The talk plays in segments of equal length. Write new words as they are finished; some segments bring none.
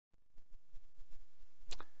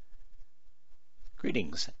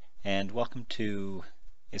Greetings and welcome to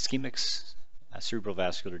Ischemic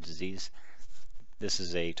Cerebrovascular Disease. This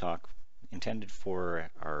is a talk intended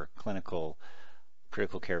for our clinical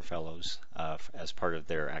critical care fellows as part of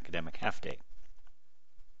their academic half-day.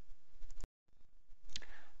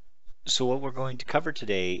 So what we're going to cover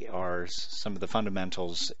today are some of the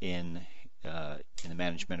fundamentals in the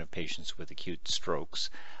management of patients with acute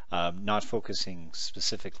strokes, not focusing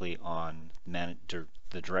specifically on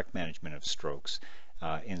the direct management of strokes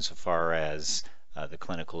insofar as the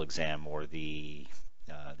clinical exam or the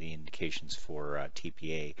indications for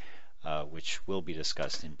TPA, which will be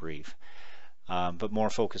discussed in brief, but more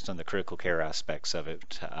focused on the critical care aspects of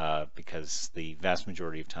it because the vast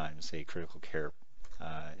majority of times a critical care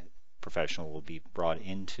professional will be brought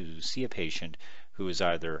in to see a patient who is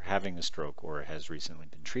either having a stroke or has recently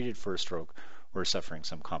been treated for a stroke or suffering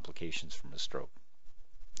some complications from a stroke.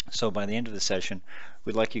 So by the end of the session,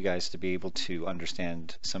 we'd like you guys to be able to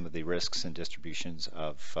understand some of the risks and distributions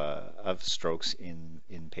of strokes in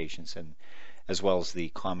patients, and as well as the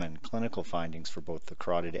common clinical findings for both the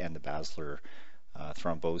carotid and the basilar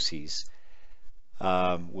thromboses.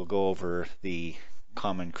 We'll go over the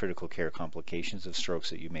common critical care complications of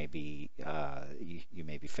strokes that you may be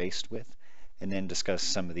faced with, and then discuss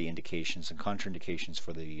some of the indications and contraindications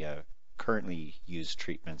for the currently used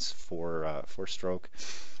treatments for stroke,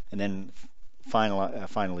 and then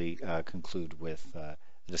finally conclude with a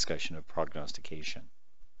discussion of prognostication.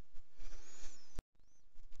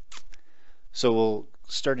 So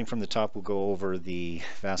starting from the top, we'll go over the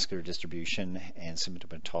vascular distribution and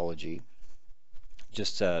symptomatology.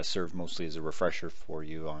 Just serve mostly as a refresher for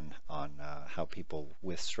you on how people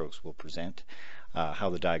with strokes will present,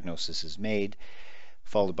 how the diagnosis is made,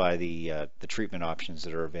 followed by the treatment options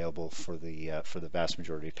that are available for the vast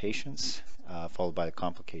majority of patients, followed by the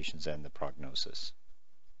complications and the prognosis.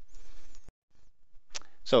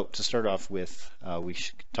 So to start off with, we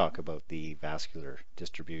should talk about the vascular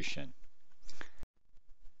distribution.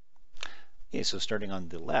 Okay, so starting on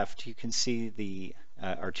the left, you can see the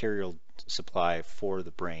arterial supply for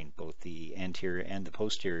the brain, both the anterior and the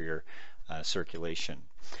posterior circulation.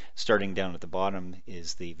 Starting down at the bottom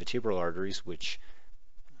is the vertebral arteries, which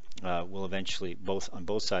will eventually, on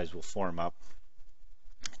both sides, will form up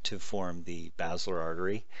to form the basilar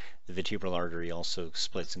artery. The vertebral artery also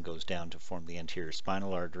splits and goes down to form the anterior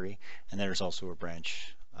spinal artery, and there's also a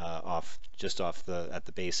branch at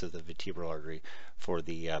the base of the vertebral artery for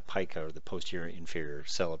the pica, or the posterior inferior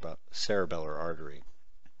cerebellar artery.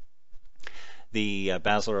 The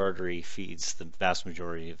basilar artery feeds the vast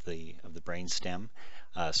majority of the brain stem,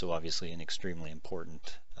 so obviously an extremely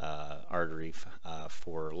important artery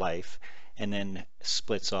for life, and then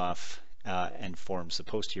splits off and forms the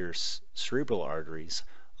posterior cerebral arteries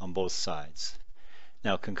on both sides.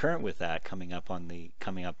 Now, concurrent with that, coming up and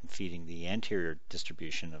feeding the anterior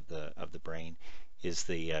distribution of the brain is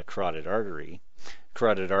the carotid artery.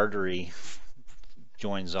 Carotid artery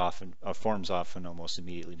forms off and almost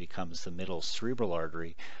immediately becomes the middle cerebral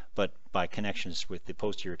artery, but by connections with the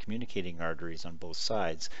posterior communicating arteries on both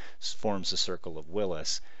sides forms the circle of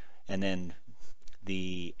Willis, and then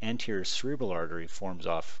the anterior cerebral artery comes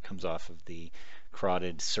off of the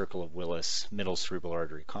carotid circle of Willis middle cerebral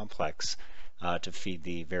artery complex to feed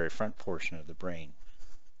the very front portion of the brain.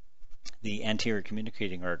 The anterior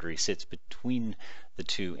communicating artery sits between the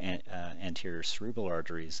two anterior cerebral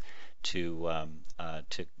arteries to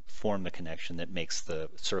form the connection that makes the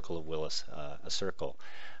circle of Willis a circle.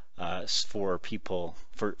 For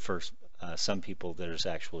some people, there's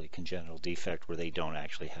actually a congenital defect where they don't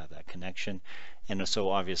actually have that connection, and so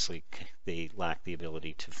obviously they lack the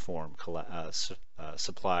ability to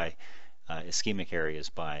supply ischemic areas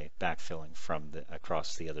by backfilling from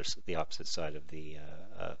across the opposite side of the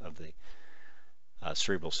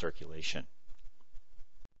cerebral circulation.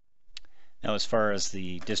 Now, as far as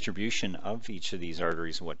the distribution of each of these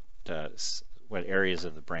arteries, what areas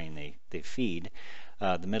of the brain they feed,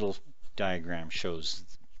 the middle diagram shows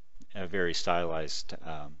a very stylized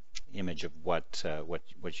image of what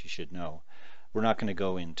you should know. We're not going to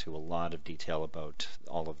go into a lot of detail about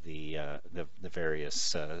all of the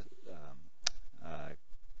various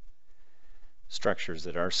structures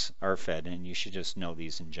that are fed, and you should just know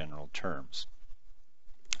these in general terms.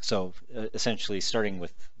 So essentially, starting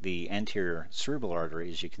with the anterior cerebral artery,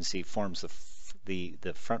 as you can see, forms the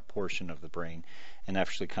front portion of the brain, and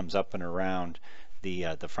actually comes up and around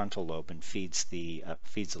the frontal lobe and feeds the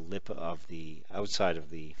lip of the outside of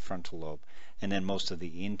the frontal lobe, and then most of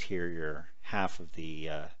the interior half of the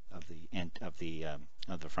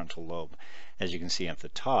frontal lobe. As you can see at the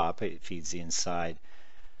top, it feeds the inside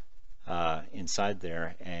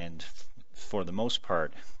there and for the most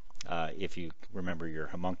part, if you remember your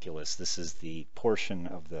homunculus, this is the portion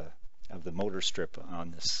of the motor strip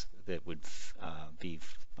on this that would be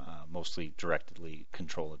mostly directly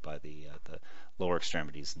controlled by the lower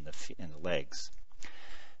extremities and the legs.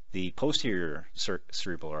 The posterior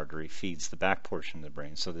cerebral artery feeds the back portion of the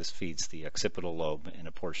brain, so this feeds the occipital lobe and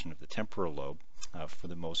a portion of the temporal lobe for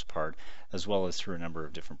the most part, as well as through a number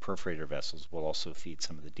of different perforator vessels. Will also feed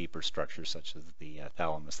some of the deeper structures such as the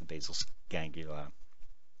thalamus, the basal ganglia,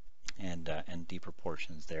 and deeper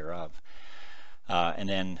portions thereof. And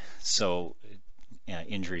then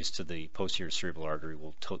injuries to the posterior cerebral artery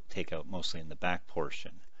will take out mostly in the back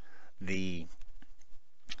portion. The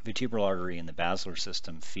vertebral artery and the basilar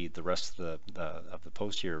system feed the rest of the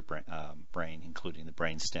posterior brain, including the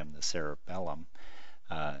brainstem, the cerebellum,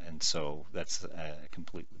 and so that's a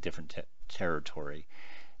completely different territory.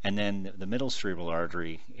 And then the middle cerebral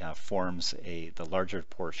artery forms the larger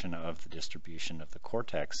portion of the distribution of the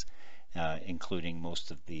cortex, including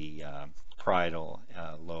most of the parietal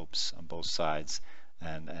lobes on both sides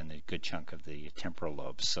and a good chunk of the temporal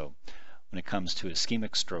lobes. So when it comes to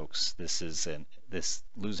ischemic strokes,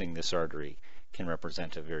 losing this artery can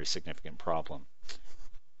represent a very significant problem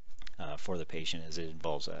for the patient, as it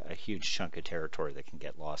involves a huge chunk of territory that can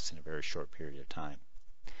get lost in a very short period of time.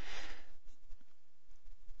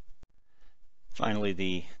 Finally,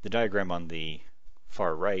 the diagram on the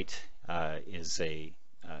far right is a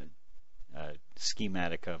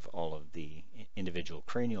schematic of all of the individual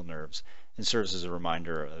cranial nerves and serves as a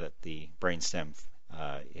reminder that the brainstem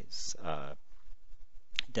is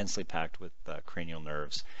densely packed with cranial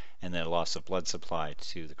nerves, and that loss of blood supply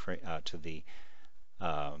to the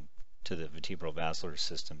vertebrovascular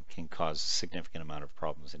system can cause a significant amount of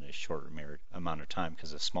problems in a short amount of time,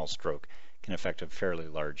 because a small stroke can affect a fairly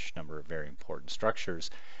large number of very important structures,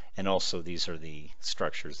 and also these are the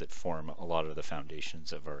structures that form a lot of the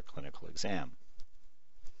foundations of our clinical exam.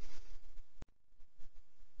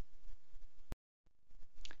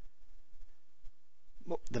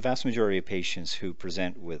 The vast majority of patients who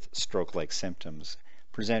present with stroke-like symptoms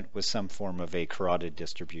present with some form of a carotid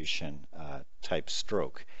distribution type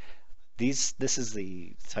stroke. This is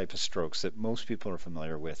the type of strokes that most people are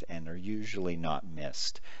familiar with and are usually not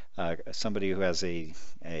missed. Somebody who has a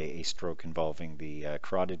stroke involving the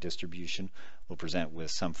carotid distribution will present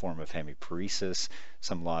with some form of hemiparesis,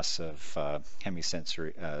 some loss of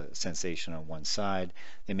hemisensory sensation on one side.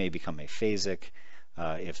 They may become aphasic.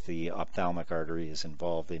 If the ophthalmic artery is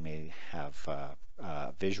involved, they may have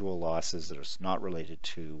visual losses that are not related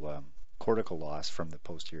to cortical loss from the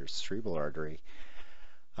posterior cerebral artery.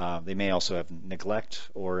 They may also have neglect,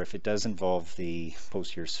 or if it does involve the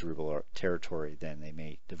posterior cerebral territory, then they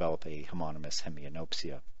may develop a homonymous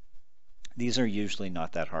hemianopsia. These are usually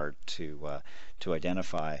not that hard to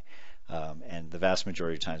identify, and the vast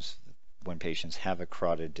majority of times when patients have a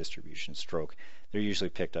carotid distribution stroke, they're usually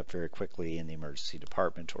picked up very quickly in the emergency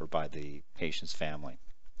department or by the patient's family.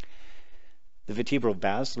 The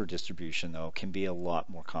vertebrovascular distribution, though, can be a lot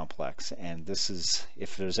more complex, and this is,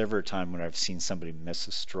 if there's ever a time when I've seen somebody miss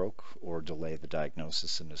a stroke or delay the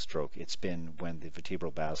diagnosis in a stroke, it's been when the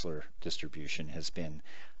vertebrovascular distribution has been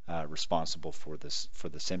responsible for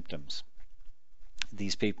the symptoms.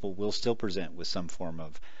 These people will still present with some form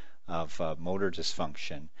of motor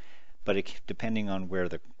dysfunction, but depending on where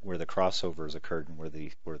the crossover has occurred and where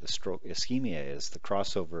the stroke ischemia is, the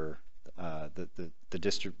crossover, the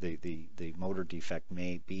motor defect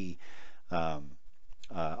may be on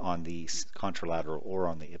the contralateral or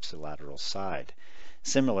on the ipsilateral side.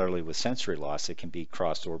 Similarly, with sensory loss, it can be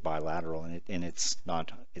cross or bilateral, and it's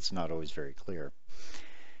not always very clear.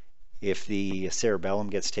 If the cerebellum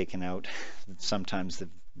gets taken out, sometimes the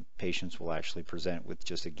patients will actually present with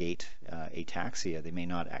just a gait ataxia. They may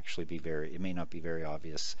not actually be it may not be very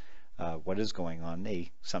obvious what is going on.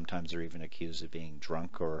 They sometimes are even accused of being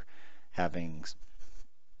drunk or having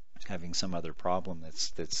some other problem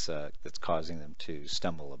that's causing them to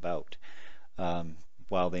stumble about.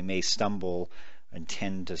 While they may stumble and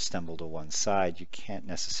tend to stumble to one side, you can't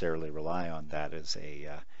necessarily rely on that as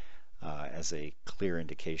a clear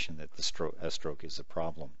indication that a stroke is a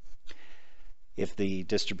problem. If the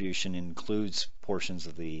distribution includes portions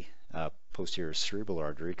of the posterior cerebral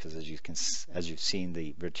artery, because as you've seen,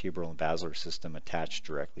 the vertebral and basilar system attached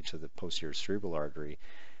directly to the posterior cerebral artery,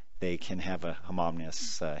 they can have a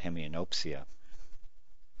homonymous hemianopsia.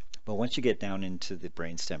 But once you get down into the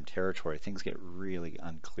brainstem territory, things get really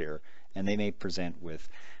unclear, and they may present with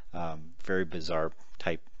very bizarre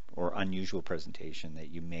type or unusual presentation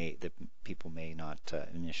that people may not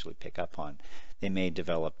initially pick up on. They may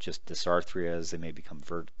develop just dysarthrias. They may become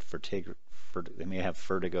they may have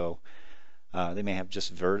vertigo. They may have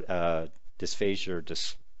just dysphagia or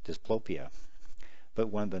dysplopia. But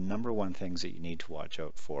one of the number one things that you need to watch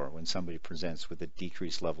out for when somebody presents with a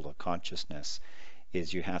decreased level of consciousness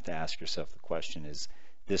is you have to ask yourself the question, is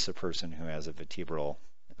this a person who has a vertebral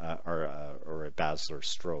or a basilar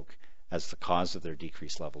stroke as the cause of their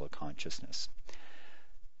decreased level of consciousness?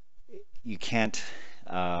 You can't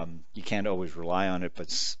always rely on it, but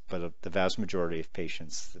the vast majority of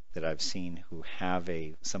patients that I've seen who have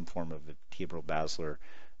some form of vertebral basilar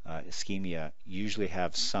ischemia usually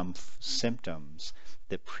have some symptoms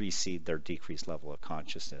that precede their decreased level of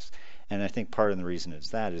consciousness. And I think part of the reason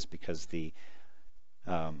is because the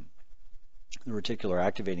reticular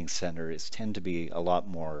activating center tend to be a lot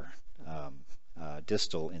more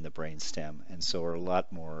distal in the brain stem, and so are a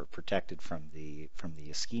lot more protected from the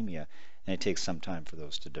ischemia, and it takes some time for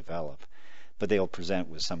those to develop. But they'll present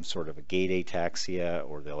with some sort of a gait ataxia,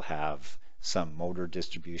 or they'll have some motor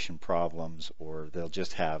distribution problems, or they'll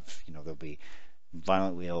just have, they'll be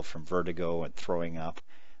violently ill from vertigo and throwing up,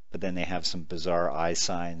 but then they have some bizarre eye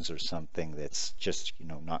signs or something that's just,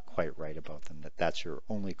 not quite right about them. That's your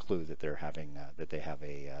only clue that they're having that they're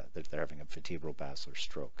having a vertebral basilar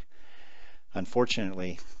stroke.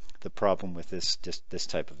 Unfortunately, the problem with this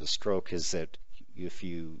type of a stroke is that if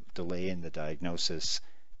you delay in the diagnosis,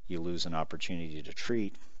 you lose an opportunity to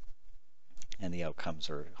treat, and the outcomes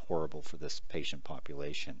are horrible for this patient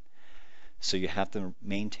population. So you have to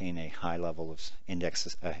maintain a high level of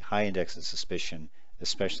high index of suspicion,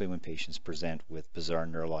 especially when patients present with bizarre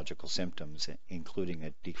neurological symptoms, including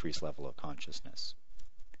a decreased level of consciousness.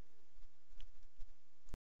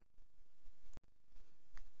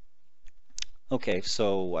 Okay,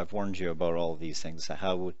 so I've warned you about all of these things.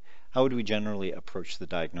 How would we generally approach the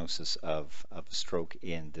diagnosis of a stroke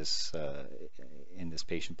in this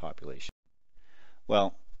patient population?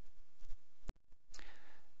 Well,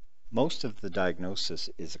 most of the diagnosis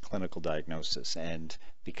is a clinical diagnosis, and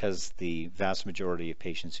because the vast majority of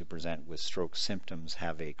patients who present with stroke symptoms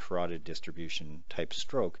have a carotid distribution type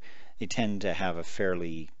stroke, they tend to have a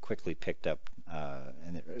fairly quickly picked up,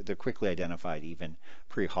 and they're quickly identified even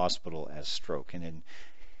pre-hospital as stroke. And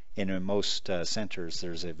in most centers,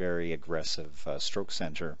 there's a very aggressive stroke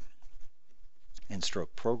center and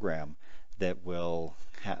stroke program that will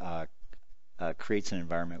creates an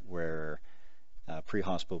environment where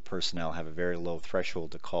pre-hospital personnel have a very low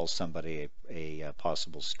threshold to call somebody a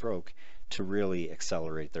possible stroke to really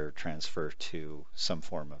accelerate their transfer to some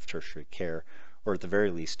form of tertiary care, or at the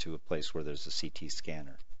very least to a place where there's a CT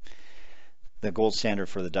scanner. The gold standard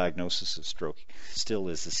for the diagnosis of stroke still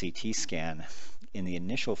is the CT scan in the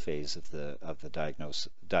initial phase of the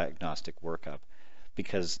diagnostic workup,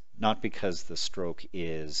 not because the stroke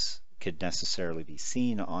could necessarily be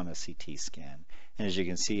seen on a CT scan. And as you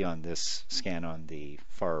can see on this scan on the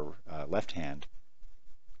far left hand,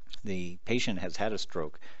 the patient has had a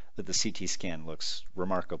stroke, but the CT scan looks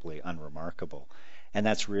remarkably unremarkable. And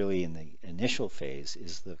that's really, in the initial phase,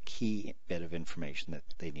 is the key bit of information that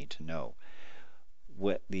they need to know.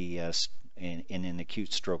 In an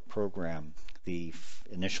acute stroke program, the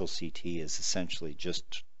initial CT is essentially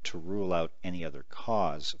just to rule out any other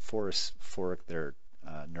cause for their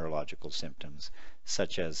neurological symptoms,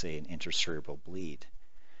 such as an intercerebral bleed.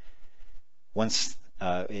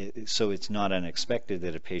 So it's not unexpected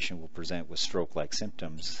that a patient will present with stroke-like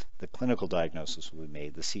symptoms. The clinical diagnosis will be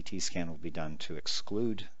made. The CT scan will be done to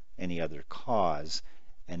exclude any other cause,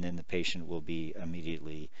 and then the patient will be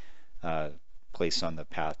immediately placed on the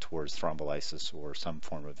path towards thrombolysis or some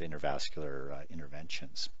form of intravascular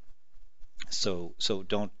interventions. So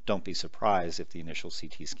don't be surprised if the initial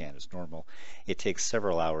CT scan is normal. It takes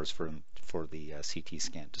several hours for the CT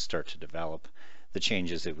scan to start to develop the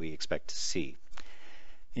changes that we expect to see.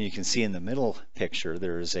 And you can see in the middle picture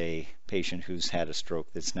there is a patient who's had a stroke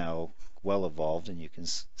that's now well evolved, and you can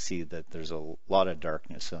see that there's a lot of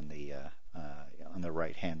darkness on the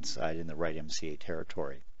right hand side in the right MCA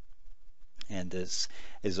territory. And this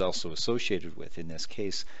is also associated with, in this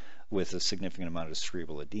case, with a significant amount of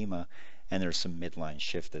cerebral edema, and there's some midline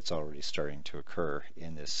shift that's already starting to occur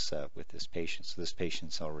in this with this patient. So this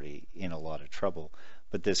patient's already in a lot of trouble,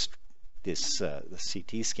 but the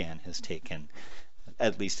CT scan has taken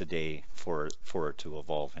at least a day for it to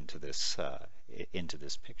evolve into this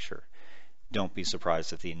picture. Don't be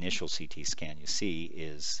surprised if the initial CT scan you see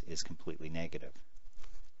is completely negative.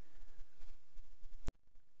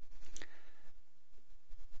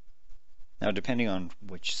 Now, depending on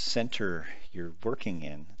which center you're working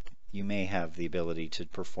in, you may have the ability to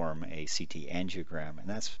perform a CT angiogram, and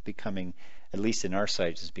that's becoming, at least in our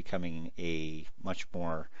sites, is becoming a much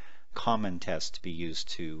more common test to be used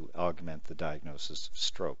to augment the diagnosis of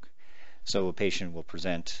stroke. So a patient will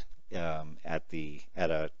present at a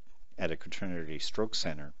quaternary stroke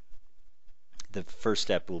center. The first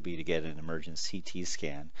step will be to get an emergent CT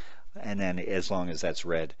scan, and then as long as that's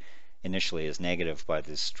read initially as negative by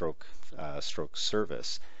the stroke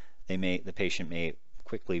service, the patient may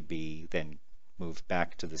quickly be then moved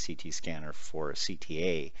back to the CT scanner for a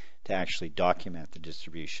CTA to actually document the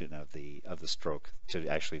distribution of the stroke, to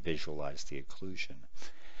actually visualize the occlusion.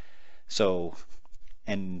 So,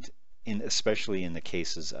 and especially in the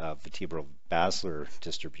cases of vertebral-basilar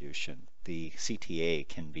distribution, the CTA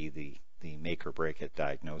can be the make or break it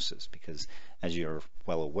diagnosis, because as you're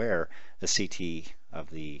well aware, a CT of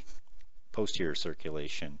the posterior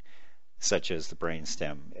circulation, such as the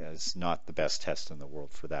brainstem, is not the best test in the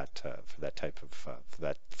world for that type of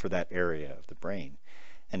for that area of the brain.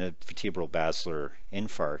 And a vertebral-basilar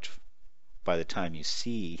infarct, by the time you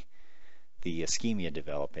see the ischemia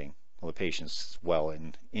developing, well, the patient's well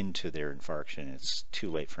into their infarction. It's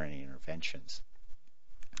too late for any interventions.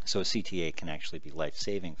 So a CTA can actually be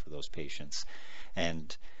life-saving for those patients.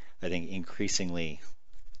 And I think increasingly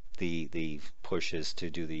the push is to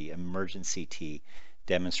do the emergent CT,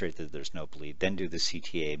 demonstrate that there's no bleed, then do the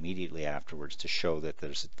CTA immediately afterwards to show that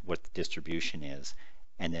there's what the distribution is,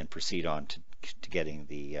 and then proceed on to getting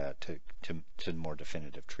the to more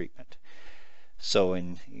definitive treatment. So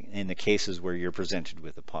in the cases where you're presented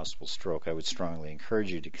with a possible stroke, I would strongly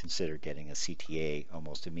encourage you to consider getting a CTA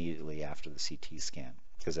almost immediately after the CT scan,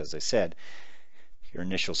 because as I said, your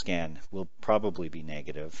initial scan will probably be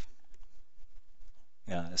negative,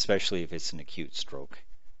 especially if it's an acute stroke,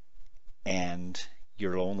 and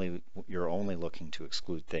you're only looking to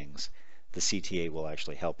exclude things. The CTA will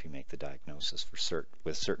actually help you make the diagnosis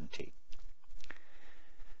with certainty.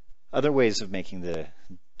 Other ways of making the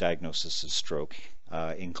diagnosis of stroke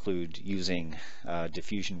include using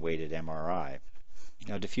diffusion-weighted MRI.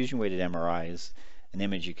 Now, diffusion-weighted MRI is an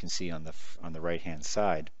image you can see on the right-hand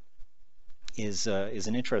side. Is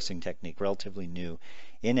an interesting technique, relatively new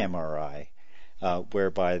in MRI,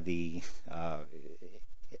 whereby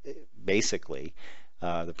basically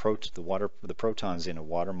the protons in a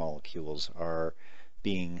water molecules are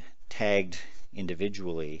being tagged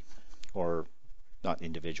individually, or not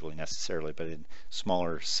individually necessarily, but in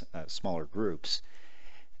smaller groups,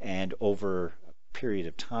 and over a period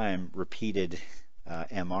of time, repeated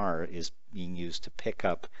MR is being used to pick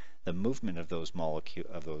up the movement of those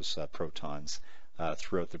protons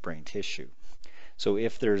throughout the brain tissue. So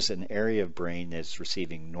if there's an area of brain that's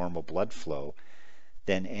receiving normal blood flow,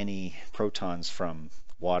 then any protons from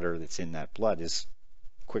water that's in that blood is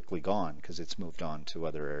quickly gone because it's moved on to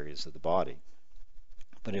other areas of the body.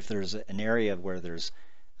 But if there's an area where there's,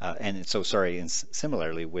 and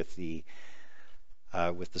similarly with the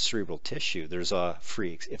cerebral tissue, there's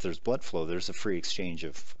if there's blood flow, there's a free exchange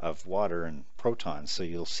of water and protons, so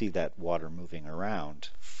you'll see that water moving around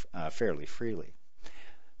fairly freely.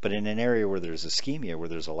 But in an area where there's ischemia, where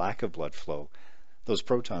there's a lack of blood flow, those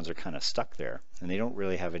protons are kind of stuck there, and they don't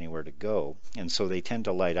really have anywhere to go, and so they tend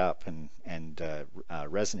to light up and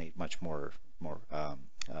resonate much more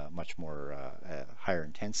higher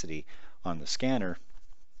intensity on the scanner.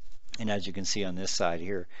 And as you can see on this side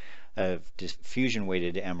here,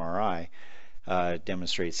 diffusion-weighted MRI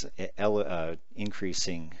demonstrates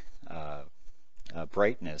increasing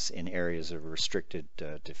brightness in areas of restricted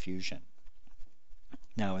diffusion.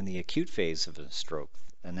 Now, in the acute phase of a stroke,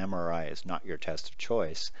 an MRI is not your test of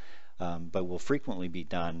choice, but will frequently be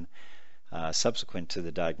done subsequent to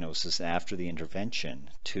the diagnosis after the intervention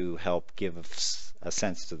to help give a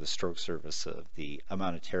sense to the stroke service of the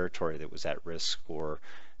amount of territory that was at risk, or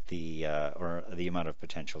the amount of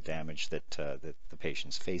potential damage that the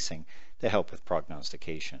patient's facing, to help with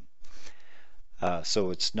prognostication.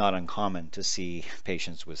 So it's not uncommon to see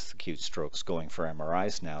patients with acute strokes going for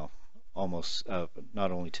MRIs now, almost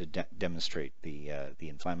not only to demonstrate the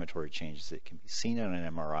inflammatory changes that can be seen on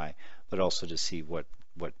an MRI, but also to see what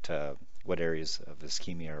areas of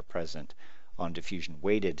ischemia are present on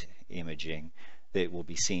diffusion-weighted imaging that will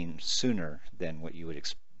be seen sooner than what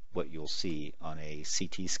you'll see on a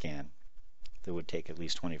CT scan that would take at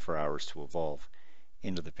least 24 hours to evolve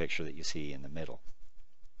into the picture that you see in the middle.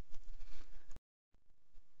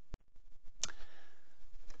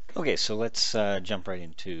 Okay, so let's jump right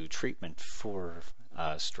into treatment for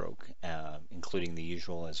stroke, including the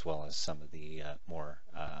usual as well as some of the more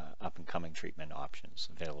up-and-coming treatment options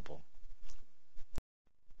available.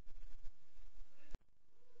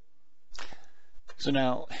 So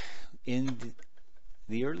now, in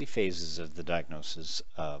the early phases of the diagnosis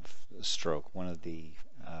of stroke, one of the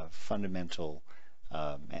fundamental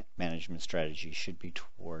management strategies should be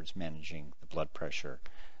towards managing the blood pressure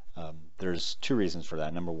There's two reasons for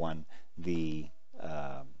that. Number one, the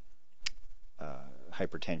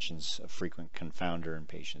hypertension's a frequent confounder in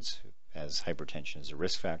patients as hypertension is a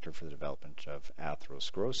risk factor for the development of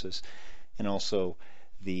atherosclerosis, and also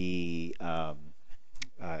the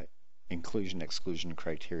inclusion-exclusion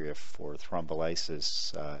criteria for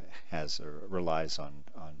thrombolysis relies on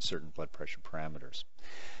certain blood pressure parameters.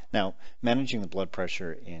 Now, managing the blood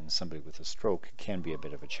pressure in somebody with a stroke can be a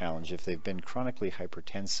bit of a challenge. If they've been chronically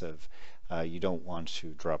hypertensive, you don't want to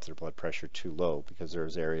drop their blood pressure too low because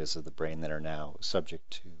there's areas of the brain that are now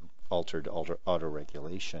subject to altered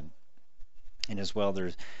autoregulation. And as well,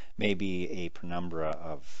 there may be a penumbra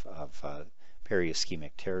of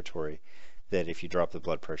periischemic territory that if you drop the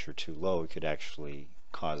blood pressure too low, it could actually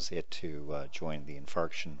cause it to join the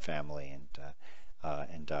infarction family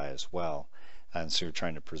and die as well. And so you're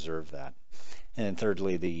trying to preserve that. And then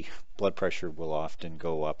thirdly, the blood pressure will often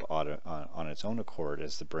go up on its own accord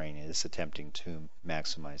as the brain is attempting to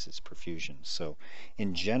maximize its perfusion. So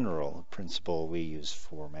in general, the principle we use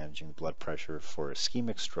for managing the blood pressure for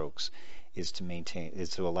ischemic strokes is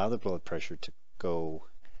to allow the blood pressure to go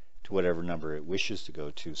to whatever number it wishes to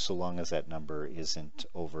go to, so long as that number isn't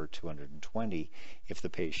over 220 if the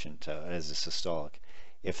patient, as a systolic,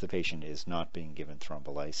 if the patient is not being given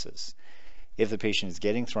thrombolysis. If the patient is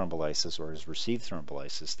getting thrombolysis or has received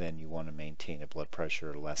thrombolysis, then you want to maintain a blood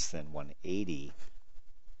pressure less than 180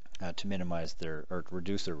 to minimize or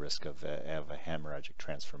reduce their risk of a hemorrhagic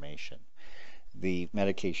transformation. The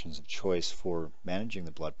medications of choice for managing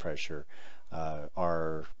the blood pressure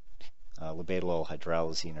are labetalol,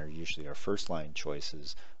 hydralazine are usually our first-line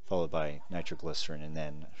choices, followed by nitroglycerin, and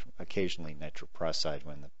then occasionally nitroprusside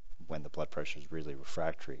when the blood pressure is really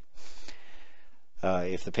refractory.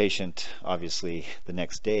 If the patient, obviously, the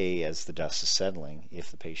next day as the dust is settling,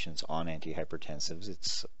 if the patient's on antihypertensives,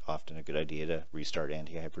 it's often a good idea to restart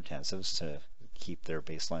antihypertensives to keep their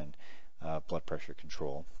baseline blood pressure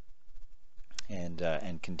control, and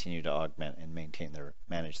continue to augment and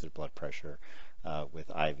manage their blood pressure with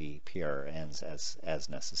IV PRNs as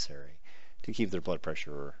necessary to keep their blood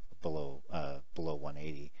pressure below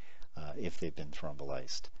 180 if they've been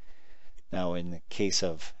thrombolyzed. Now, in the case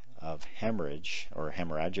of hemorrhage or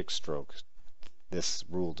hemorrhagic stroke, this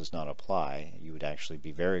rule does not apply. You would actually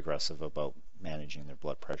be very aggressive about managing their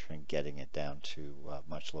blood pressure and getting it down to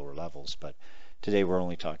much lower levels. But today we're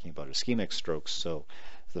only talking about ischemic strokes, so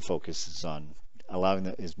the focus is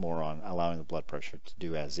more on allowing the blood pressure to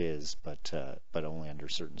do as is, but only under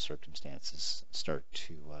certain circumstances start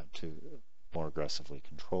to more aggressively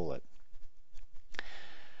control it.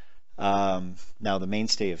 Now, the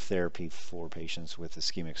mainstay of therapy for patients with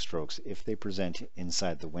ischemic strokes, if they present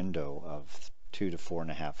inside the window of 2 to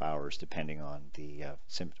 4.5 hours, depending on the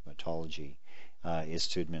symptomatology, is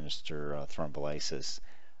to administer thrombolysis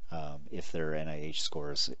if their NIH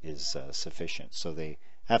score is sufficient. So they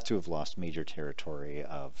have to have lost major territory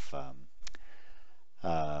of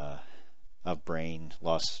brain,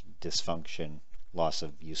 loss, dysfunction, loss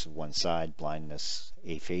of use of one side, blindness,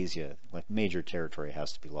 aphasia. Like, major territory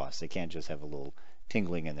has to be lost. They can't just have a little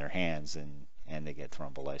tingling in their hands and they get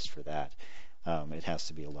thrombolyzed for that. It has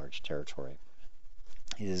to be a large territory.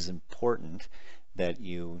 It is important that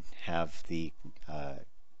you have the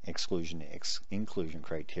inclusion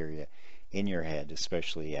criteria in your head,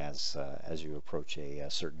 especially as you approach a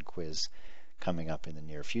certain quiz coming up in the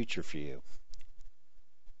near future for you.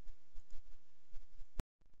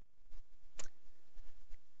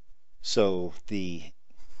 So the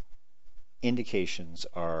indications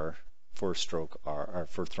are for stroke are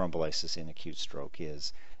for thrombolysis in acute stroke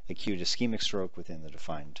is acute ischemic stroke within the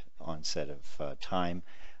defined onset of time.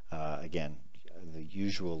 Again, the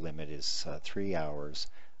usual limit is 3 hours,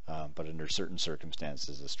 but under certain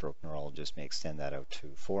circumstances, a stroke neurologist may extend that out to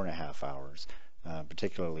 4.5 hours,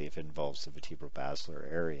 particularly if it involves the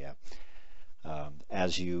vertebrobasilar area.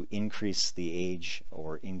 As you increase the age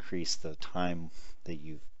or increase the time that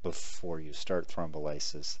before you start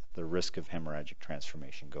thrombolysis, the risk of hemorrhagic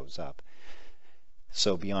transformation goes up.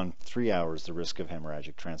 So beyond 3 hours, the risk of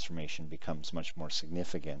hemorrhagic transformation becomes much more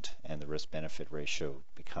significant, and the risk-benefit ratio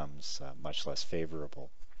becomes much less favorable.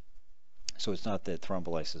 So it's not that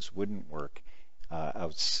thrombolysis wouldn't work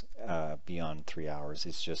beyond 3 hours.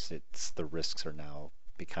 It's just the risks are now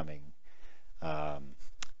becoming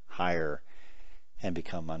higher and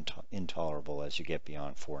become intolerable as you get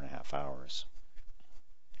beyond 4.5 hours.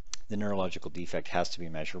 The neurological defect has to be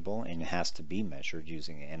measurable, and it has to be measured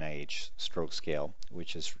using an NIH stroke scale,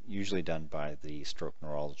 which is usually done by the stroke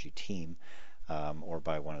neurology team or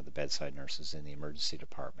by one of the bedside nurses in the emergency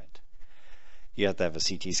department. You have to have a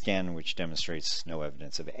CT scan which demonstrates no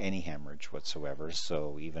evidence of any hemorrhage whatsoever,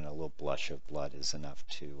 so even a little blush of blood is enough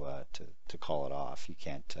to call it off. You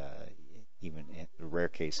can't, even in rare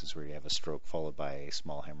cases where you have a stroke followed by a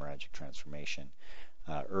small hemorrhagic transformation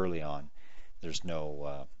early on, there's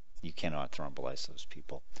no, you cannot thrombolize those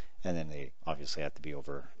people. And then they obviously have to be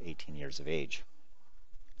over 18 years of age.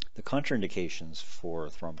 The contraindications for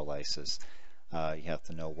thrombolysis, you have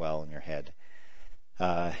to know well in your head,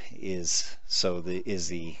 is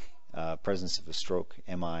the presence of a stroke,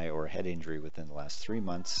 MI, or head injury within the last 3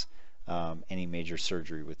 months, any major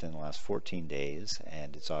surgery within the last 14 days,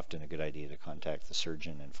 and it's often a good idea to contact the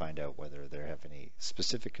surgeon and find out whether they have any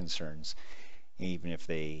specific concerns, even if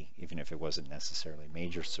it wasn't necessarily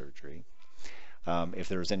major surgery. If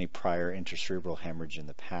there was any prior intracerebral hemorrhage in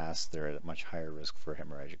the past, they're at a much higher risk for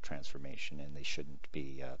hemorrhagic transformation, and they shouldn't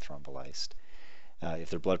be thrombolized.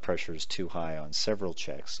 If their blood pressure is too high on several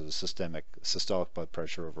checks, so the systolic blood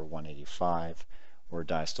pressure over 185 or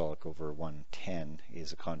diastolic over 110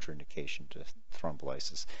 is a contraindication to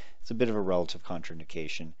thrombolysis. It's a bit of a relative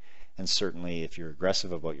contraindication, and certainly if you're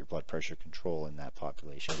aggressive about your blood pressure control in that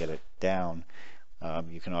population, get it down,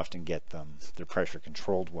 you can often get their pressure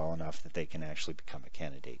controlled well enough that they can actually become a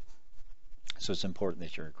candidate. So it's important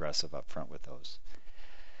that you're aggressive up front with those.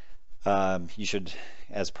 You should,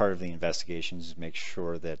 as part of the investigations, make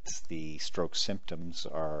sure that the stroke symptoms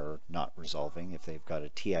are not resolving. If they've got a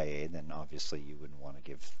TIA, then obviously you wouldn't want to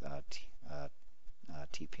give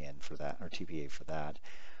TPN for that, or TPA for that.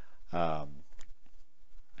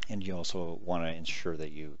 And you also want to ensure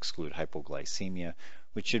that you exclude hypoglycemia,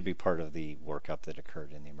 which should be part of the workup that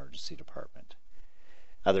occurred in the emergency department.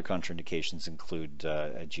 Other contraindications include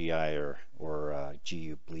a GI or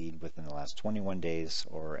GU bleed within the last 21 days,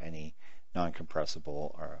 or any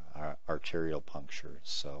non-compressible or arterial puncture,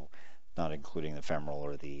 so not including the femoral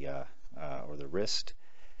or the wrist.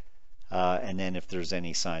 And then if there's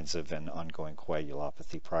any signs of an ongoing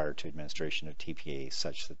coagulopathy prior to administration of TPA,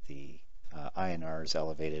 such that the INR is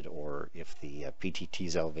elevated, or if the PTT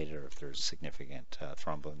is elevated, or if there's significant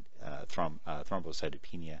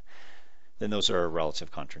thrombocytopenia, then those are relative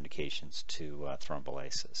contraindications to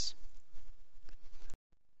thrombolysis.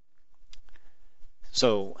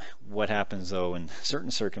 So what happens though in certain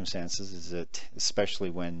circumstances is that, especially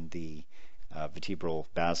when the vertebral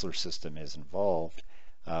basilar system is involved,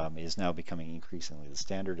 it is now becoming increasingly the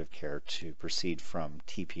standard of care to proceed from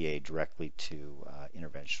TPA directly to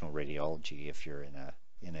interventional radiology if you're in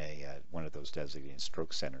one of those designated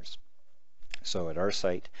stroke centers. So at our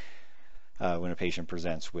site, when a patient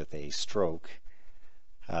presents with a stroke,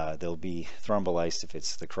 they'll be thrombolyzed if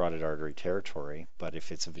it's the carotid artery territory, but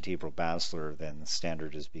if it's a vertebral basilar, then the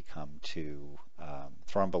standard has become to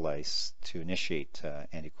thrombolyze, to initiate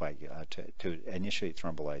initiate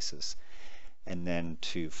thrombolysis, and then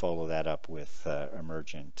to follow that up with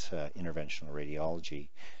emergent interventional radiology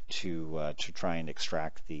to try and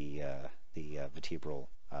extract the vertebral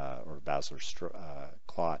or basilar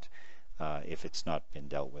clot if it's not been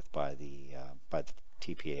dealt with by the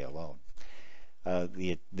TPA alone.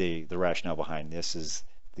 The rationale behind this is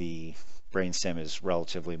the brainstem is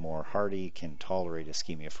relatively more hardy, can tolerate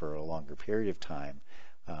ischemia for a longer period of time,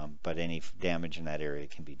 but any damage in that area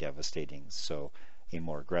can be devastating. So a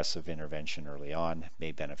more aggressive intervention early on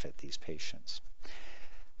may benefit these patients.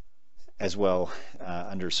 As well,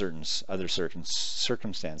 under other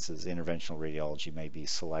circumstances, interventional radiology may be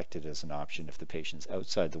selected as an option if the patient's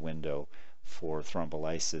outside the window for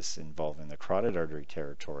thrombolysis involving the carotid artery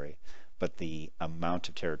territory, but the amount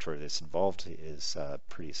of territory that's involved is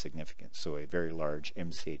pretty significant. So a very large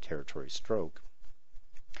MCA territory stroke,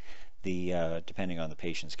 depending on the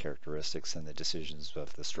patient's characteristics and the decisions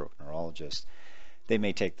of the stroke neurologist, they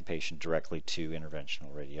may take the patient directly to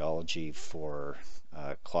interventional radiology for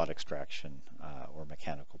clot extraction or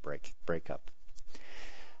mechanical breakup.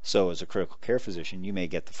 So as a critical care physician, you may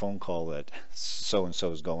get the phone call that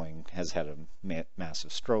so-and-so has had a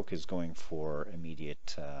massive stroke, is going for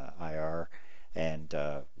immediate IR, and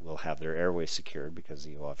will have their airway secured, because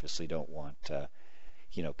you obviously don't want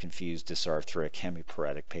confused dysarthric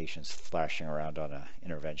hemiparetic patients flashing around on an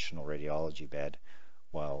interventional radiology bed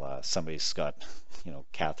while somebody's got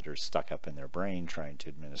catheters stuck up in their brain trying to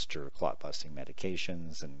administer clot-busting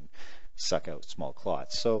medications and suck out small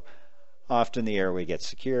clots. So often the airway gets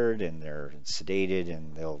secured and they're sedated,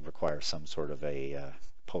 and they'll require some sort of a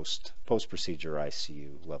post-procedure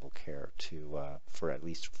ICU level care for at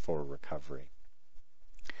least for recovery.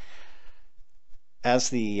 That's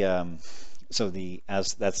the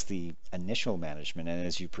initial management, and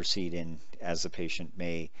as you proceed in, as the patient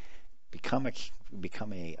may become a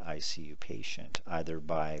ICU patient, either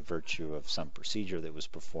by virtue of some procedure that was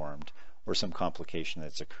performed or some complication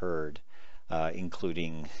that's occurred,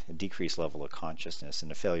 including a decreased level of consciousness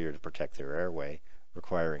and a failure to protect their airway,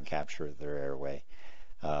 requiring capture of their airway,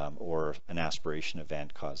 or an aspiration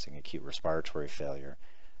event causing acute respiratory failure,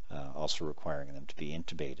 also requiring them to be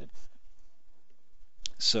intubated.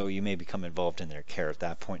 So you may become involved in their care at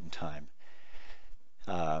that point in time.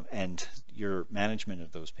 And your management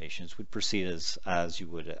of those patients would proceed as you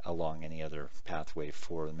would along any other pathway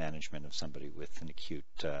for the management of somebody with an acute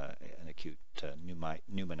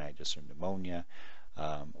pneumonitis or pneumonia,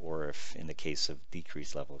 or if in the case of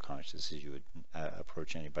decreased level of consciousness, you would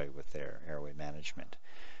approach anybody with their airway management.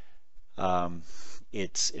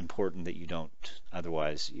 It's important that you don't,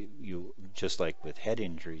 otherwise you just like with head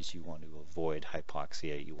injuries, you want to avoid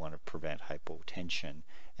hypoxia, you want to prevent hypotension,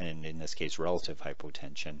 and in this case relative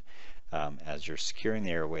hypotension, as you're securing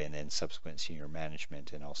the airway, and then subsequent in your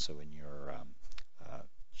management and also in your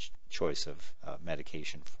choice of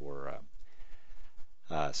medication for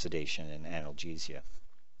sedation and analgesia.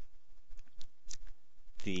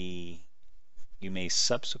 You may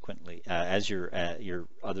subsequently, as your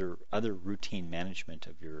other routine management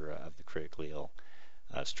of the critically ill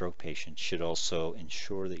stroke patient, should also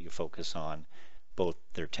ensure that you focus on both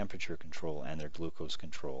their temperature control and their glucose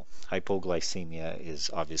control. Hypoglycemia is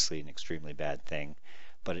obviously an extremely bad thing,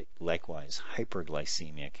 but likewise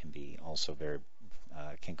hyperglycemia can be also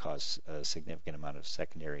can cause a significant amount of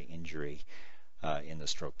secondary injury in the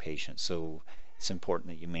stroke patient. So it's important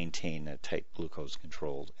that you maintain a tight glucose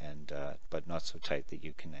control, but not so tight that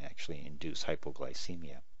you can actually induce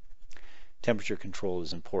hypoglycemia. Temperature control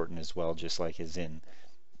is important as well, just like as in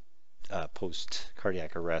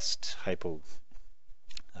post-cardiac arrest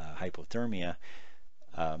hypothermia,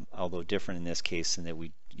 although different in this case in that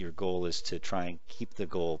your goal is to try and keep the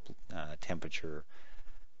goal temperature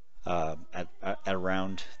at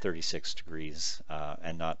around 36 degrees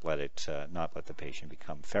and not let the patient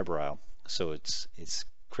become febrile. So it's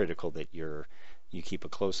critical that you keep a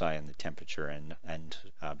close eye on the temperature and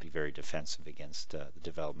be very defensive against the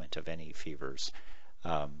development of any fevers,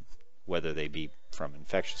 whether they be from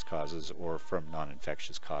infectious causes or from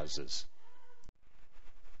non-infectious causes.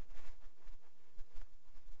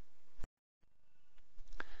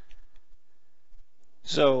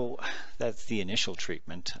 So that's the initial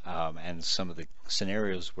treatment, and some of the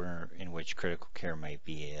scenarios in which critical care might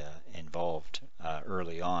be involved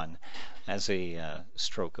early on. As a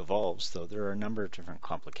stroke evolves, though, there are a number of different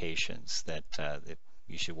complications that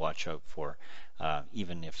you should watch out for.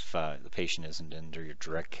 Even if the patient isn't under your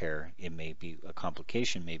direct care, it may be a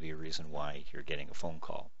complication, may be a reason why you're getting a phone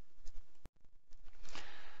call.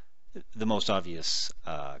 The most obvious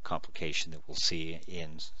complication that we'll see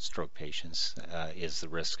in stroke patients is the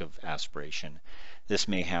risk of aspiration. This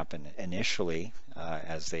may happen initially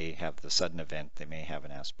as they have the sudden event. They may have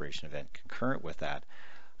an aspiration event concurrent with that.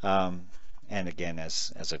 And again,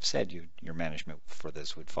 as I've said, your management for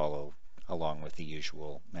this would follow along with the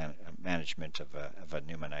usual management of a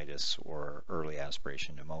pneumonitis or early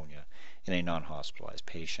aspiration pneumonia in a non-hospitalized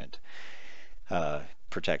patient.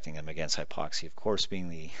 Protecting them against hypoxia, of course,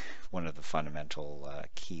 being one of the fundamental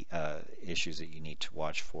key issues that you need to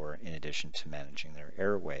watch for, in addition to managing their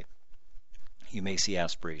airway. You may see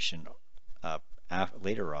aspiration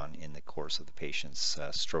later on in the course of the patient's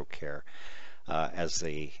stroke care, as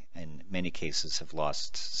they, in many cases, have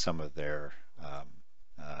lost some of their,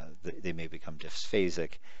 they may become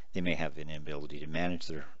dysphasic, they may have an inability to manage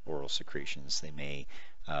their oral secretions, they may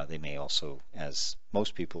also, as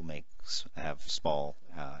most people, have small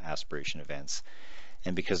aspiration events,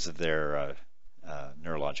 and because of their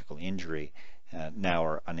neurological injury, now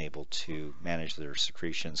are unable to manage their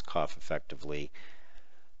secretions, cough effectively,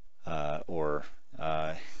 or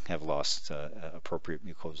have lost appropriate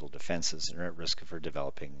mucosal defenses and are at risk for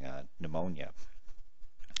developing pneumonia.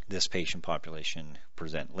 This patient population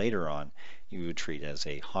present later on, you would treat as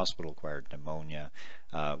a hospital-acquired pneumonia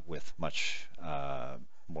with much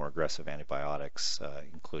more aggressive antibiotics,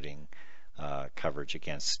 including coverage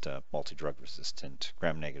against multi-drug resistant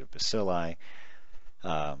gram-negative bacilli,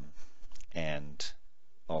 and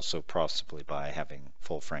also possibly by having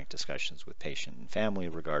full frank discussions with patient and family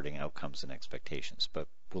regarding outcomes and expectations. But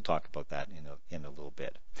we'll talk about that in a little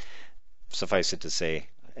bit. Suffice it to say,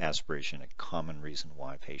 aspiration, a common reason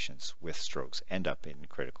why patients with strokes end up in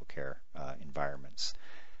critical care environments.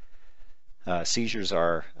 Seizures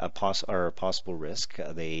are a possible risk.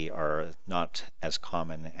 They are not as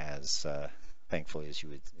common as, thankfully, as you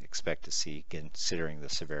would expect to see, considering the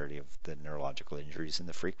severity of the neurological injuries and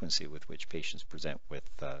the frequency with which patients present with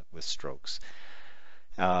strokes.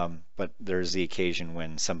 But there's the occasion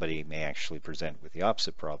when somebody may actually present with the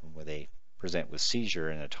opposite problem, where they present with seizure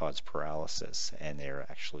and a Todd's paralysis, and they're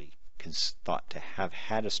actually thought to have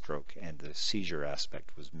had a stroke, and the seizure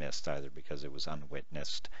aspect was missed either because it was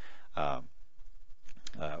unwitnessed um,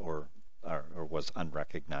 or was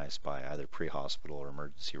unrecognized by either pre-hospital or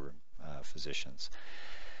emergency room physicians.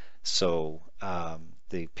 So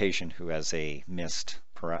the patient who has a missed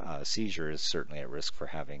seizure is certainly at risk for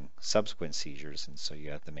having subsequent seizures, and so you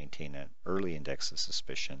have to maintain an early index of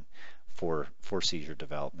suspicion for seizure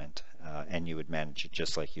development, and you would manage it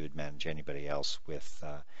just like you would manage anybody else with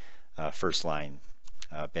first-line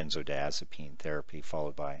benzodiazepine therapy,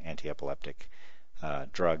 followed by antiepileptic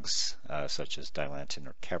drugs such as Dilantin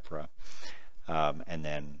or Keppra, and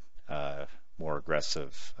then more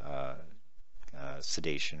aggressive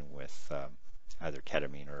sedation with either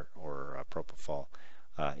ketamine or propofol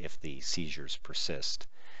if the seizures persist.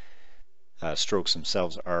 Strokes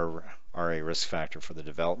themselves are a risk factor for the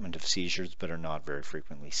development of seizures, but are not very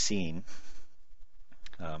frequently seen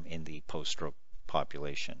in the post-stroke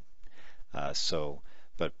population.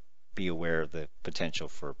 But be aware of the potential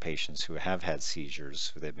for patients who have had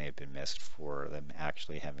seizures that may have been missed for them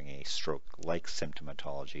actually having a stroke-like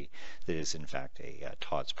symptomatology that is in fact a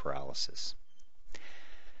Todd's paralysis.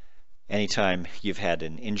 Anytime you've had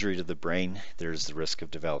an injury to the brain, there's the risk of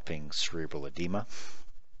developing cerebral edema.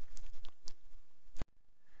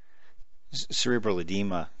 Cerebral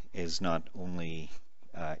edema is not only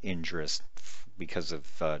injurious because of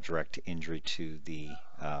direct injury to the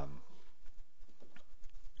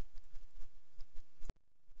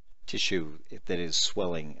tissue that is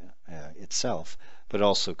swelling itself, but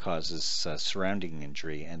also causes surrounding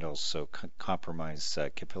injury and also compromise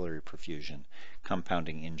capillary perfusion,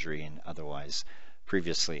 compounding injury in otherwise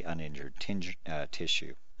previously uninjured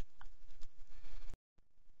tissue.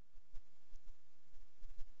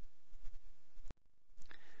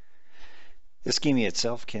 Ischemia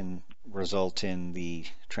itself can result in the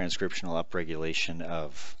transcriptional upregulation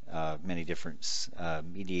of many different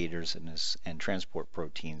mediators and transport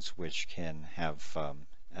proteins, which can have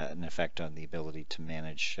an effect on the ability to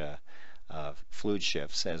manage fluid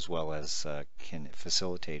shifts, as well as can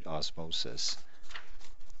facilitate osmosis.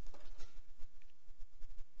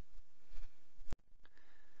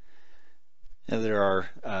 Now, there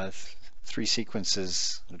are three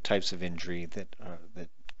sequences of types of injury that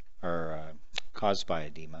are caused by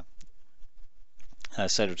edema.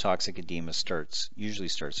 Cytotoxic edema usually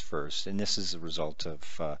starts first, and this is a result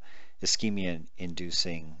of ischemia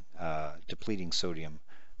inducing depleting sodium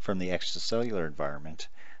from the extracellular environment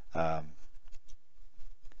that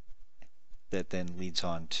then leads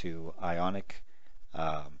on to ionic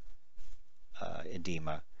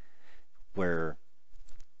edema, where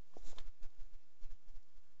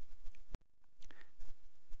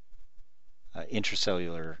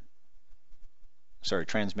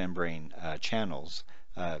transmembrane channels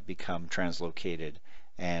become translocated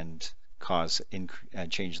and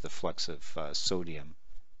change the flux of sodium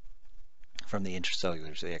from the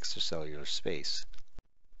intracellular to the extracellular space.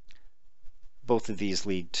 Both of these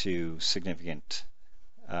lead to significant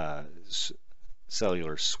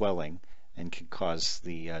cellular swelling and can cause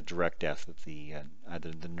the direct death of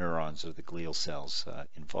either the neurons or the glial cells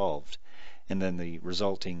involved. And then the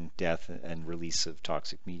resulting death and release of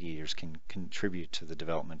toxic mediators can contribute to the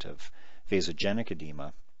development of vasogenic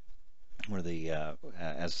edema, where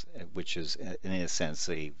which is in a sense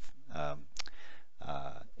a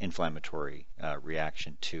inflammatory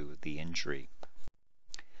reaction to the injury.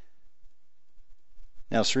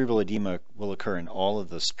 Now, cerebral edema will occur in all of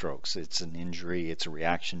the strokes. It's an injury, it's a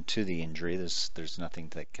reaction to the injury. There's nothing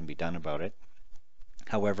that can be done about it.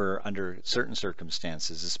 However, under certain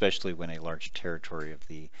circumstances, especially when a large territory of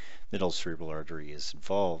the middle cerebral artery is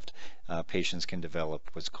involved, patients can develop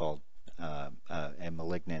what's called a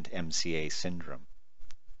malignant MCA syndrome.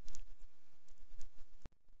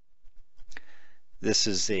 This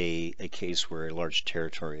is a case where a large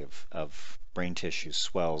territory of brain tissue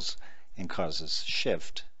swells and causes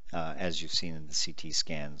shift, as you've seen in the CT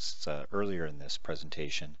scans earlier in this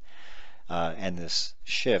presentation. And this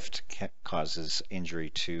shift causes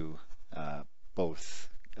injury to both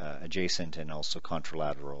adjacent and also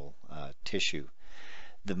contralateral tissue.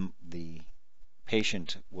 The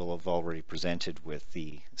patient will have already presented with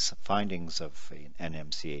the findings of an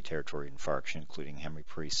MCA territory infarction, including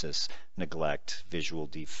hemiparesis, neglect, visual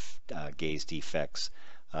gaze defects,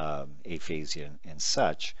 aphasia, and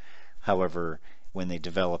such. However, when they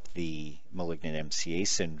develop the malignant MCA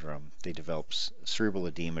syndrome, they develop cerebral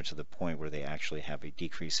edema to the point where they actually have a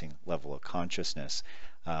decreasing level of consciousness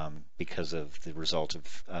because of the result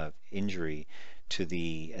of injury to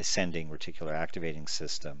the ascending reticular activating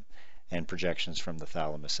system and projections from the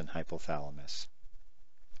thalamus and hypothalamus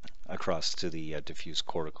across to the diffuse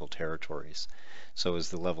cortical territories. So as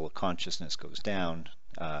the level of consciousness goes down,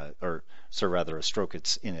 a stroke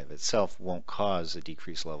in of itself won't cause a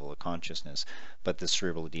decreased level of consciousness, but the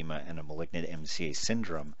cerebral edema and a malignant MCA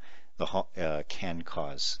syndrome can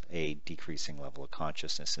cause a decreasing level of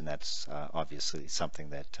consciousness, and that's obviously something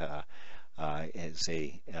that is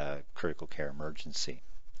a critical care emergency.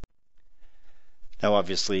 Now,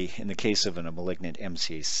 obviously, in the case of a malignant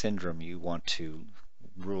MCA syndrome, you want to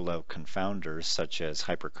rule out confounders such as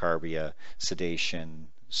hypercarbia, sedation,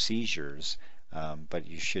 seizures, but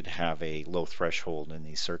you should have a low threshold in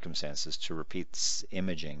these circumstances to repeat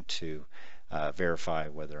imaging to verify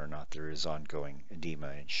whether or not there is ongoing edema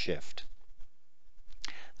and shift.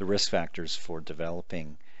 The risk factors for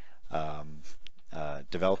developing a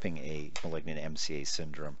malignant MCA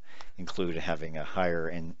syndrome include having a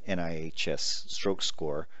higher NIHS stroke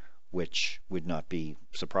score, which would not be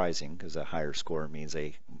surprising because a higher score means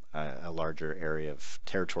a larger area of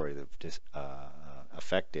territory that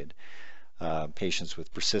affected. Patients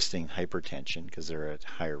with persisting hypertension, because they're at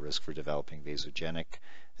higher risk for developing vasogenic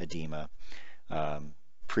edema,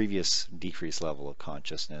 previous decreased level of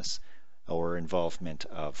consciousness, or involvement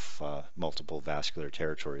of multiple vascular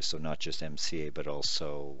territories, so not just MCA but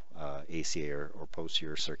also ACA or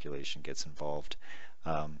posterior circulation gets involved.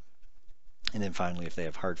 And then finally, if they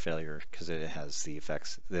have heart failure, because it has the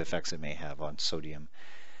effects it may have on sodium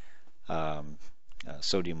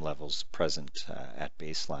levels present at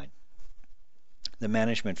baseline. The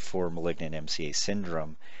management for malignant MCA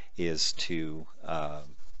syndrome is to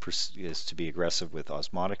be aggressive with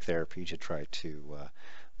osmotic therapy to try to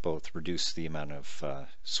both reduce the amount of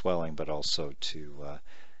swelling, but also to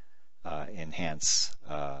enhance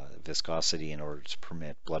viscosity in order to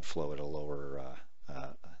permit blood flow at a lower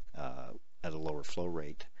flow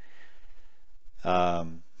rate as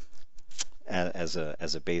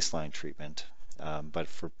a baseline treatment. But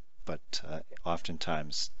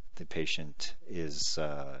oftentimes the patient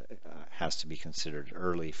has to be considered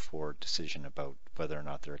early for decision about whether or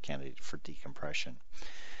not they're a candidate for decompression.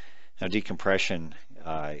 Now, decompression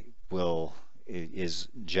is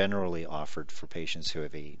generally offered for patients who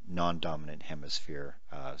have a non-dominant hemisphere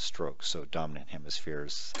stroke. So dominant hemisphere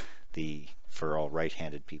is for all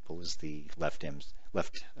right-handed people is the left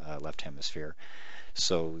hemisphere.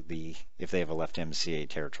 So if they have a left MCA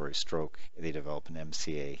territory stroke, they develop an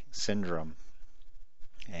MCA syndrome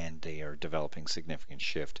and they are developing significant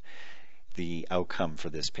shift. The outcome for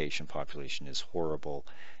this patient population is horrible,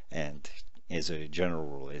 and as a general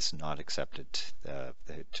rule, it's not accepted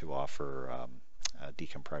to offer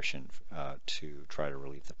decompression to try to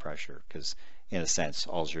relieve the pressure, because in a sense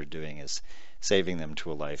all you're doing is saving them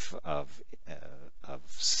to a life of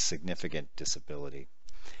significant disability.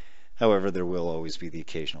 However, there will always be the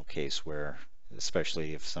occasional case where,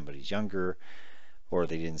 especially if somebody's younger or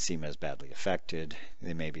they didn't seem as badly affected,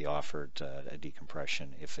 they may be offered a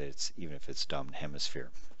decompression even if it's dominant hemisphere.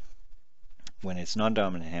 When it's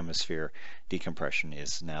non-dominant hemisphere, decompression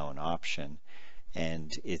is now an option,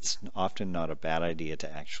 and it's often not a bad idea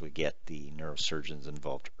to actually get the neurosurgeons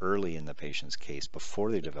involved early in the patient's case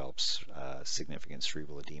before they develop significant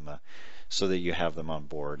cerebral edema, so that you have them on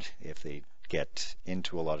board if they get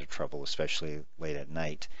into a lot of trouble, especially late at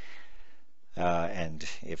night, and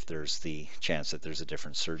if there's the chance that there's a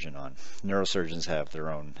different surgeon on. Neurosurgeons have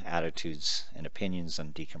their own attitudes and opinions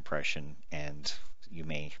on decompression, and you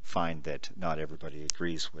may find that not everybody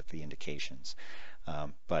agrees with the indications.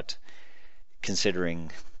 But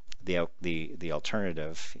considering the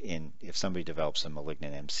alternative, if somebody develops a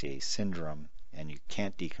malignant MCA syndrome and you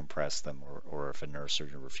can't decompress them, or if a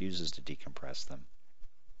neurosurgeon refuses to decompress them,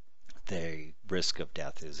 the risk of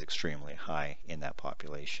death is extremely high in that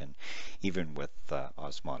population, even with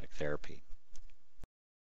osmotic therapy.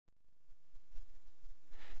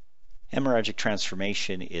 Hemorrhagic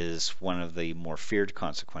transformation is one of the more feared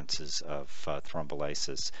consequences of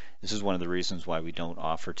thrombolysis. This is one of the reasons why we don't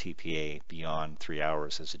offer TPA beyond 3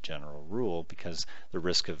 hours as a general rule, because the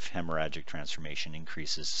risk of hemorrhagic transformation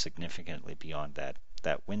increases significantly beyond that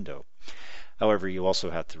window. However, you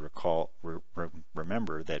also have to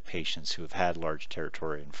remember that patients who have had large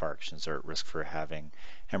territorial infarctions are at risk for having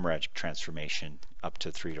hemorrhagic transformation up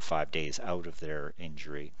to 3 to 5 days out of their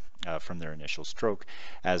injury from their initial stroke.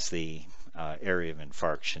 As the area of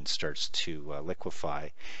infarction starts to liquefy,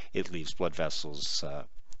 it leaves blood vessels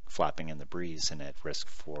flapping in the breeze and at risk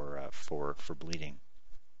for bleeding.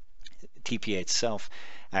 TPA itself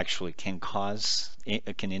actually can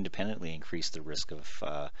independently increase the risk of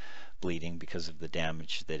bleeding because of the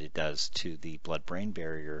damage that it does to the blood-brain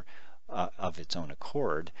barrier of its own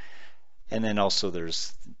accord. And then also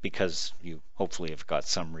there's, because you hopefully have got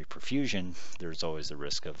some reperfusion, there's always a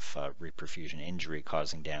risk of reperfusion injury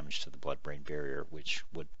causing damage to the blood-brain barrier, which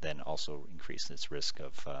would then also increase its risk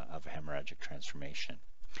of a hemorrhagic transformation.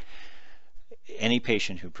 Any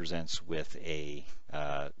patient who presents with a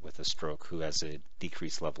stroke who has a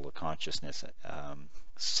decreased level of consciousness,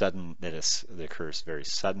 that occurs very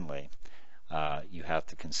suddenly, you have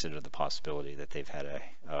to consider the possibility that they've had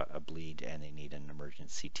a bleed and they need an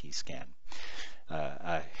emergent CT scan.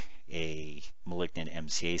 A malignant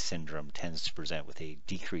MCA syndrome tends to present with a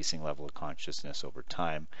decreasing level of consciousness over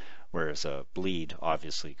time, whereas a bleed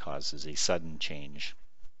obviously causes a sudden change,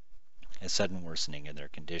 a sudden worsening in their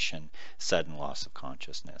condition, sudden loss of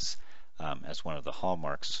consciousness, as one of the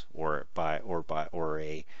hallmarks, or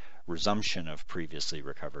a resumption of previously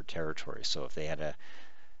recovered territory. So if they had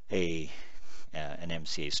an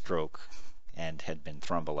MCA stroke and had been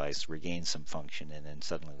thrombolyzed, regained some function, and then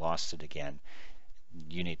suddenly lost it again,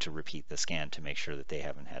 you need to repeat the scan to make sure that they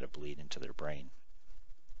haven't had a bleed into their brain.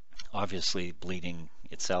 Obviously, bleeding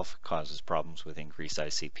itself causes problems with increased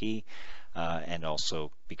ICP, and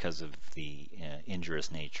also because of the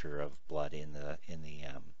injurious nature of blood in the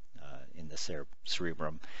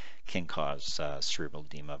cerebrum, can cause cerebral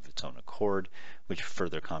edema of its own accord, which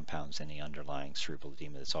further compounds any underlying cerebral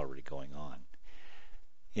edema that's already going on.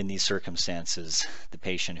 In these circumstances, the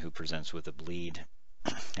patient who presents with a bleed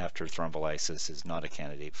after thrombolysis is not a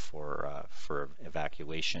candidate for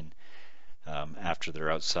evacuation. After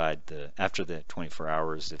they're outside, after the 24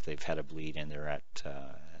 hours, if they've had a bleed and they're at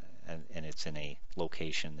and it's in a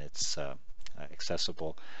location that's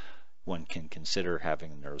accessible, one can consider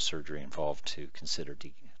having neurosurgery involved to consider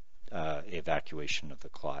evacuation of the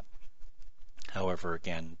clot. However,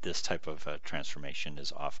 again, this type of transformation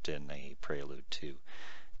is often a prelude to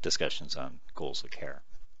discussions on goals of care.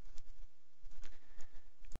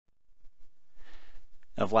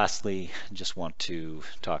 Now, lastly, I just want to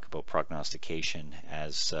talk about prognostication,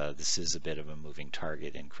 as this is a bit of a moving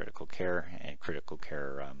target in critical care and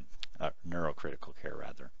neurocritical care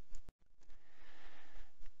rather.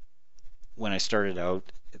 When I started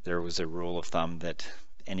out, there was a rule of thumb that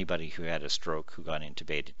anybody who had a stroke who got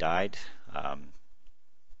intubated died.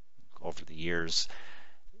 Over the years,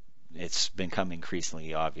 it's become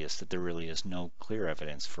increasingly obvious that there really is no clear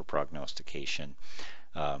evidence for prognostication.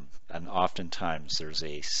 And oftentimes there's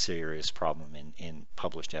a serious problem in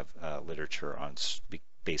published literature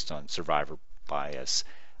based on survivor bias,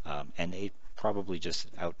 and probably just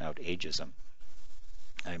out-and-out ageism.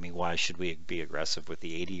 I mean, why should we be aggressive with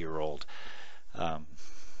the 80-year-old?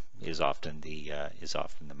 Is often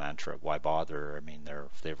the mantra. Why bother? I mean,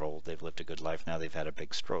 they're old, they've lived a good life, now they've had a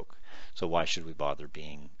big stroke. So why should we bother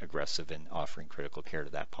being aggressive in offering critical care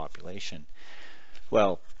to that population?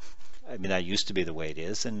 Well, I mean, that used to be the way it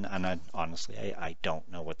is, and honestly, I don't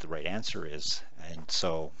know what the right answer is. And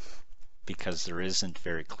so, because there isn't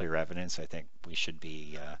very clear evidence, I think we should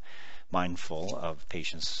be mindful of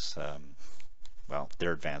patients'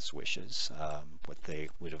 their advanced wishes, what they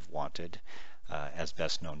would have wanted, as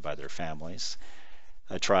best known by their families.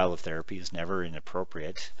 A trial of therapy is never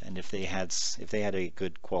inappropriate, and if they had a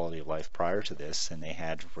good quality of life prior to this, and they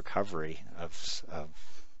had recovery of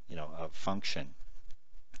function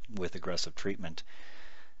with aggressive treatment,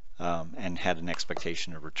 and had an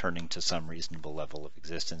expectation of returning to some reasonable level of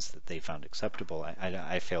existence that they found acceptable,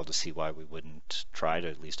 I fail to see why we wouldn't try to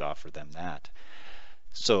at least offer them that.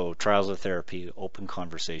 So trials of therapy, open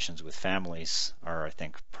conversations with families are, I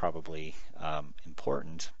think, probably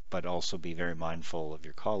important, but also be very mindful of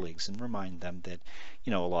your colleagues and remind them that,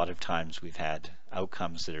 a lot of times we've had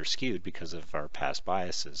outcomes that are skewed because of our past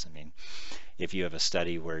biases. I mean, if you have a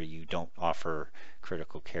study where you don't offer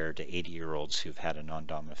critical care to 80-year-olds who've had a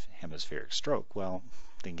non-dominant hemispheric stroke, well,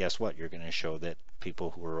 then guess what? You're going to show that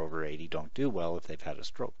people who are over 80 don't do well if they've had a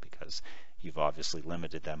stroke, because you've obviously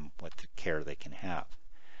limited them what the care they can have.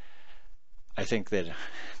 I think that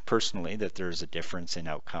personally that there's a difference in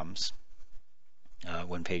outcomes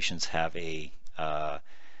when patients have a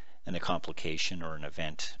complication or an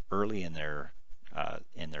event early in their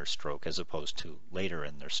stroke as opposed to later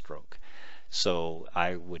in their stroke. So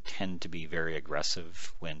I would tend to be very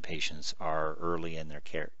aggressive when patients are early in their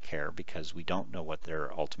care because we don't know what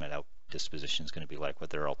their ultimate disposition is going to be like, what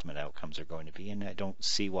their ultimate outcomes are going to be, and I don't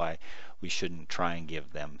see why we shouldn't try and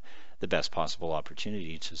give them the best possible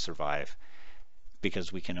opportunity to survive,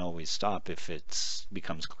 because we can always stop if it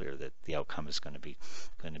becomes clear that the outcome is going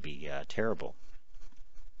to be terrible.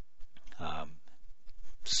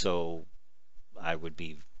 So I would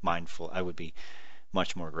be mindful. I would be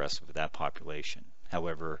much more aggressive with that population.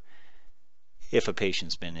 However, if a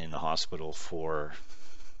patient's been in the hospital for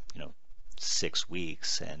 6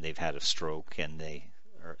 weeks and they've had a stroke, and they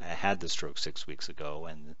had the stroke 6 weeks ago,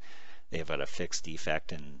 and they've had a fixed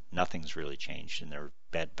defect and nothing's really changed, and they're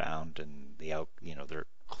bed bound, and their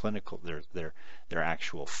clinical their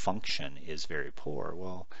actual function is very poor,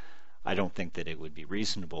 well, I don't think that it would be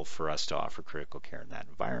reasonable for us to offer critical care in that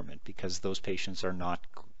environment, because those patients are not,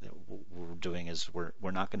 what we're doing is we're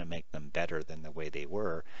not going to make them better than the way they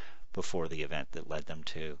were before the event that led them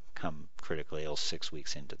to come critically ill 6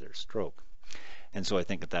 weeks into their stroke. And so I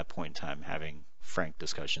think at that point in time, having frank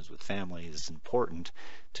discussions with families is important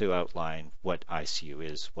to outline what ICU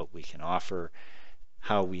is, what we can offer,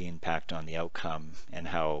 how we impact on the outcome, and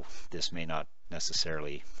how this may not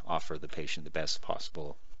necessarily offer the patient the best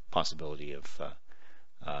possibility of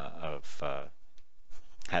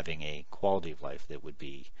having a quality of life that would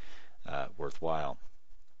be worthwhile.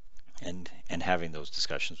 And having those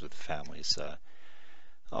discussions with families,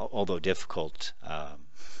 although difficult,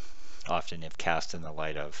 often if cast in the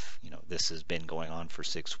light of, this has been going on for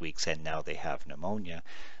 6 weeks and now they have pneumonia.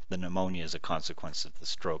 The pneumonia is a consequence of the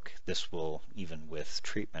stroke. This will, even with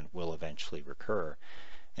treatment, will eventually recur,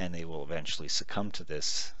 and they will eventually succumb to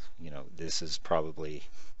this. This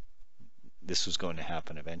was going to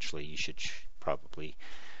happen eventually. You should probably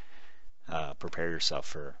prepare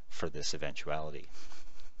yourself for this eventuality.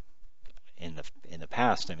 In the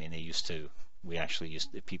past, I mean,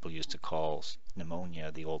 people used to call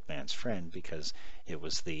pneumonia the old man's friend, because it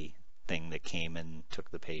was the thing that came and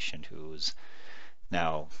took the patient who was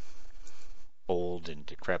now old and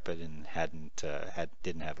decrepit and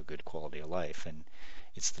didn't have a good quality of life, and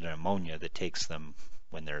it's the pneumonia that takes them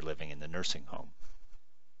when they're living in the nursing home.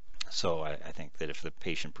 So I think that if the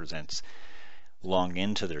patient presents long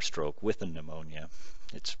into their stroke with a pneumonia,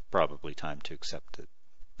 it's probably time to accept that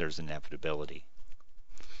there's inevitability.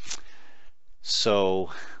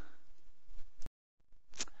 So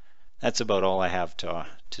that's about all I have to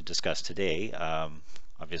discuss today.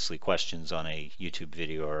 Obviously, questions on a YouTube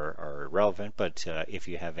video are irrelevant, but if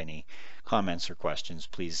you have any comments or questions,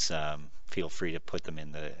 please feel free to put them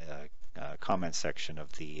in the comment section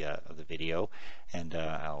of the video, and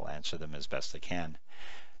I'll answer them as best I can.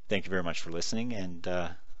 Thank you very much for listening, and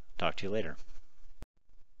talk to you later.